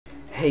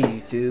Hey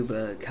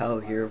YouTube, Kyle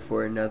here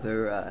for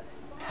another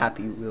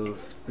Happy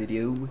Wheels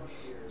video.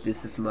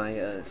 This is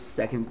my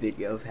second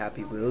video of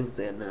Happy Wheels,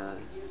 and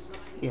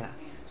yeah,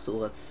 so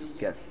let's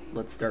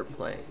start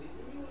playing.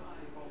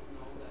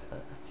 Uh,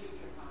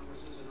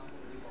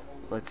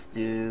 let's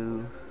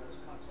do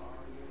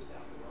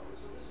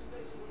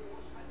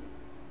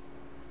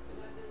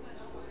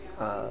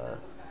uh,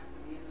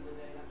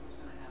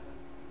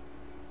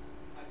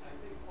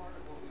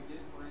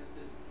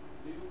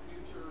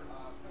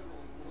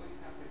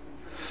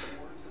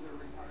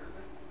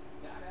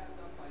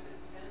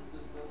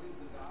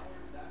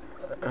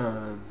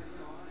 um,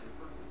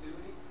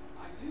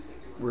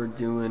 we're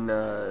doing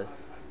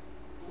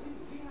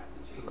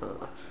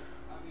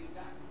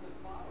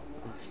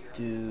let's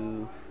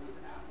do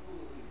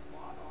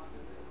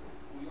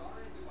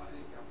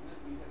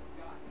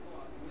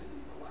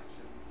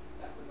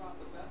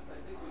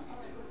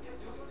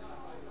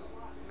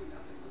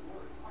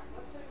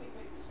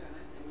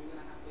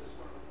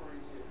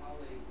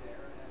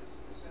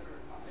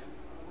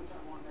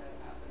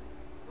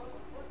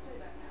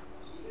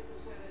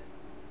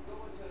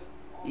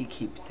it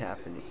keeps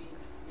happening.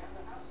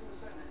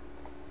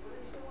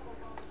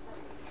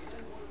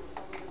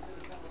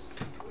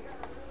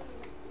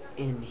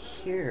 In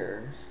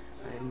here,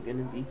 I'm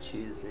gonna be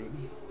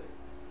choosing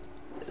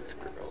this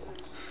girl.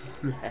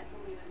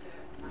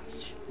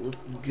 let's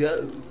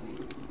go.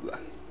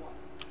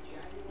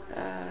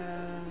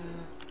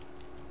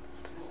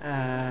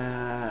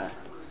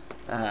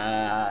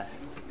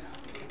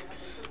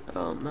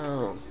 Oh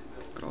no,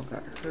 girl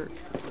got hurt.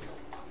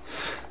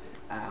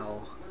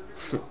 Ow.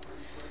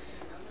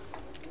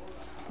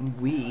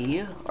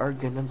 We are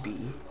gonna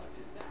be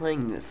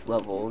playing this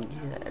level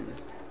again.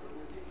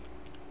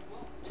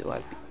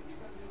 So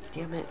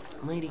damn it,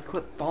 lady,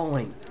 quit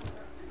falling.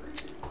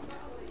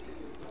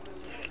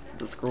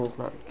 This girl's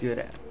not good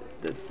at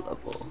this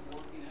level.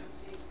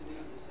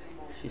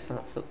 She's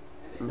not so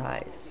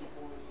nice.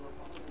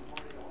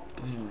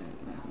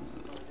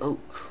 Oh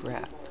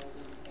crap.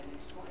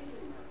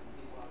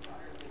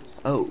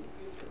 Oh.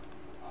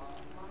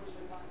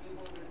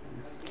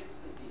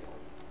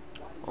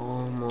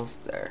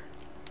 Almost there.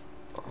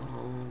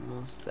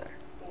 Almost there.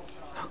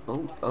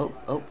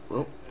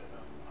 Oh.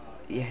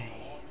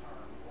 Yay.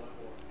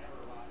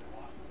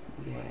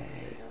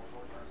 Yay.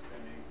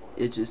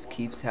 It just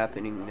keeps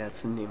happening.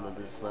 That's the name of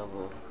this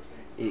level.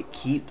 It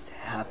keeps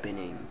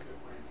happening.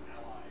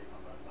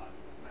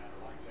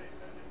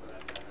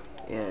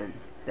 And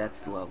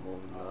that's the level,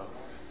 though.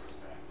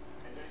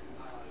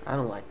 I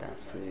don't like that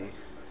city.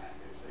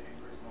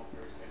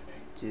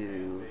 Let's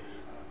do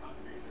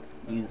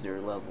user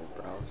level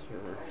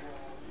browser.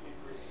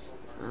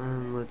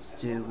 Let's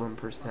do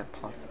 1%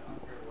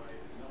 possible.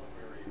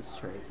 Let's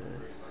try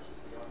this.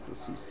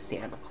 Let's do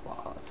Santa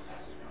Claus.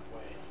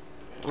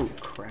 Oh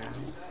crap.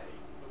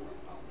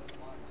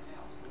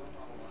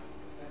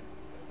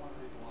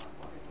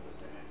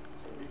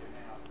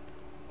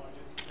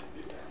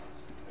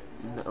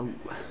 No.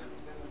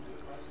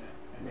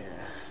 Nah.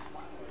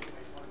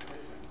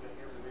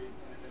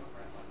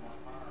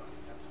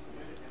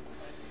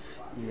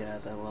 Yeah,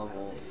 the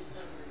levels.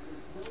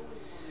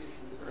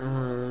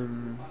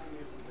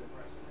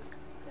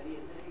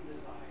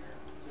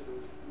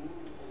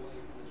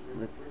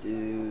 Let's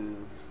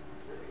do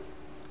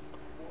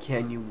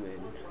Can You Win?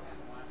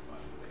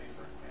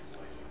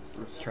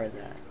 Let's try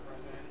that.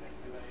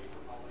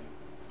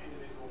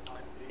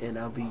 And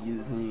I'll be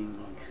using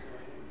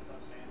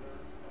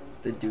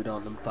the dude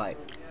on the bike.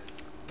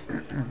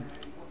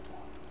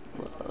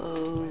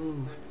 Whoa.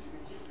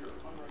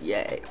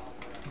 Yay.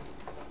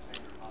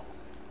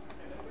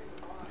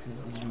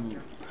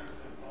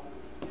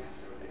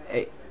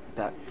 Hey,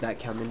 that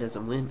Calvin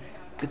doesn't win.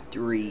 Good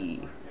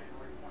 3.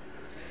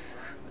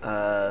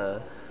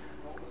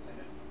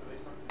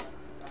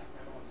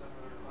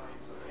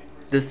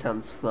 This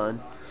sounds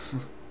fun.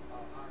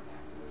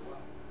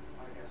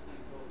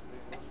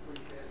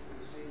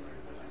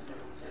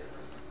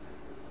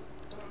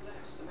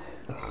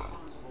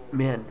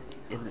 Man,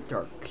 in the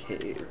dark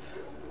cave.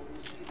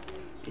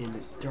 In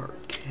the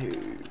dark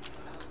cave.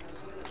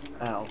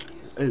 Ow.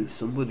 Hey,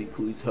 somebody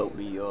please help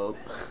me up.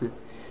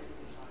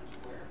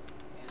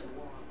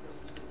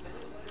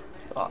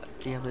 Aw, oh,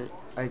 damn it.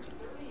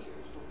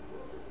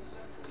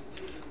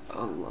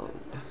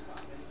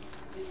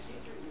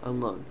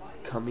 Alone.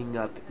 Coming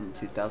up in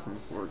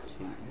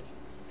 2014.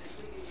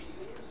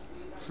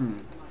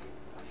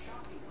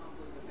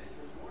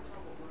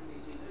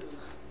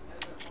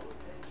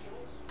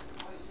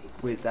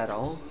 Wait, is that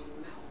all?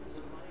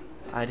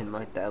 I didn't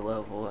like that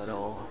level at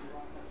all.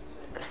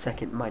 A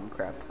second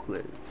Minecraft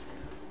quiz.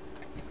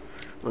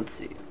 Let's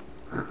see.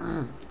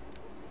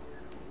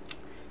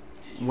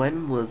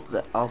 When was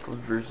the alpha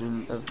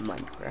version of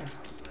Minecraft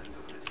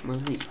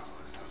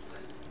released?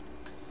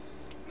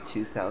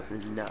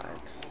 2009.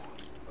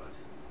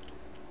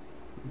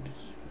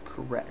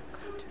 Correct.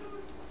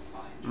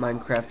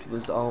 Minecraft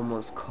was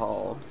almost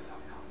called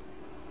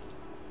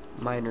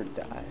Mine or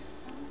Die.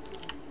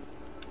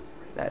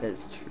 That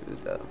is true,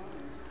 though.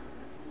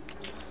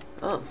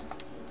 Oh,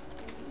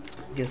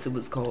 I guess it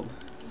was called.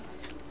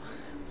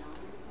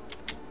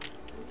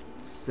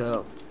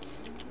 So,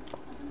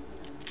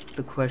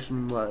 the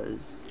question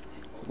was,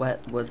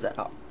 what was that?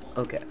 Oh,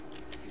 okay.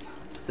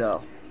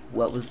 So,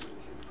 what was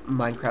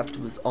Minecraft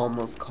was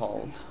almost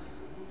called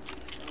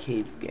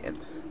Cave Game.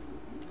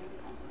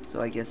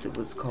 So I guess it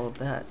was called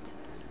that.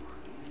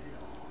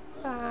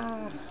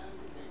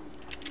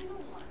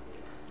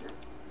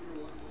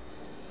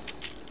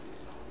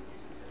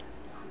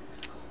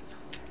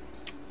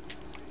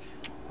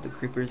 The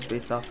creeper is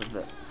based off of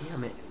the.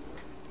 Damn it.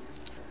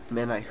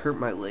 Man, I hurt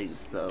my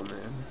legs though,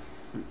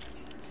 man.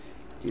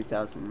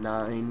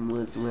 2009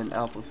 was when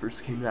Alpha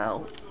first came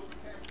out.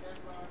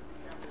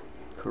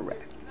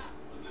 Correct.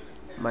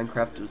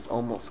 Minecraft was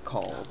almost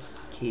called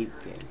Cave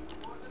Game.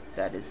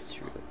 That is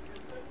true.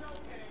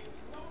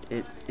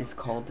 It is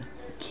called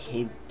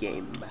Cave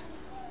Game.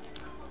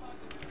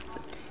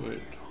 The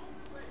pig.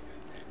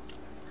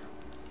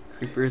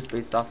 Creeper is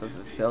based off of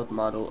a failed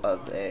model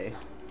of a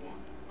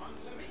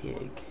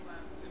pig.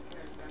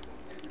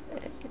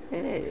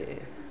 Hey.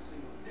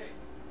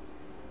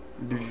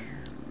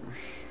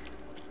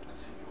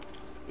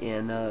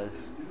 And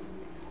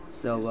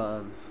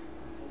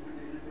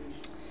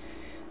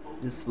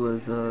this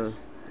was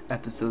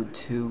episode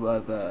 2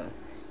 of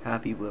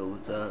Happy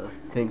Wheels.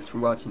 Thanks for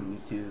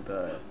watching,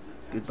 YouTube.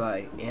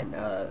 Goodbye, and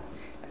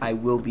I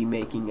will be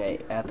making a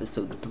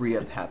episode 3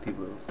 of Happy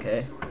Wheels.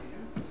 Okay.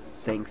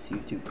 Thanks,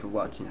 YouTube, for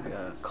watching.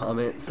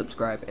 Comment,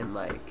 subscribe, and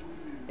like.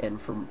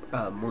 And for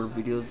more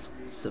videos,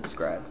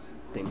 subscribe.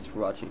 Thanks for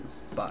watching.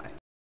 Bye.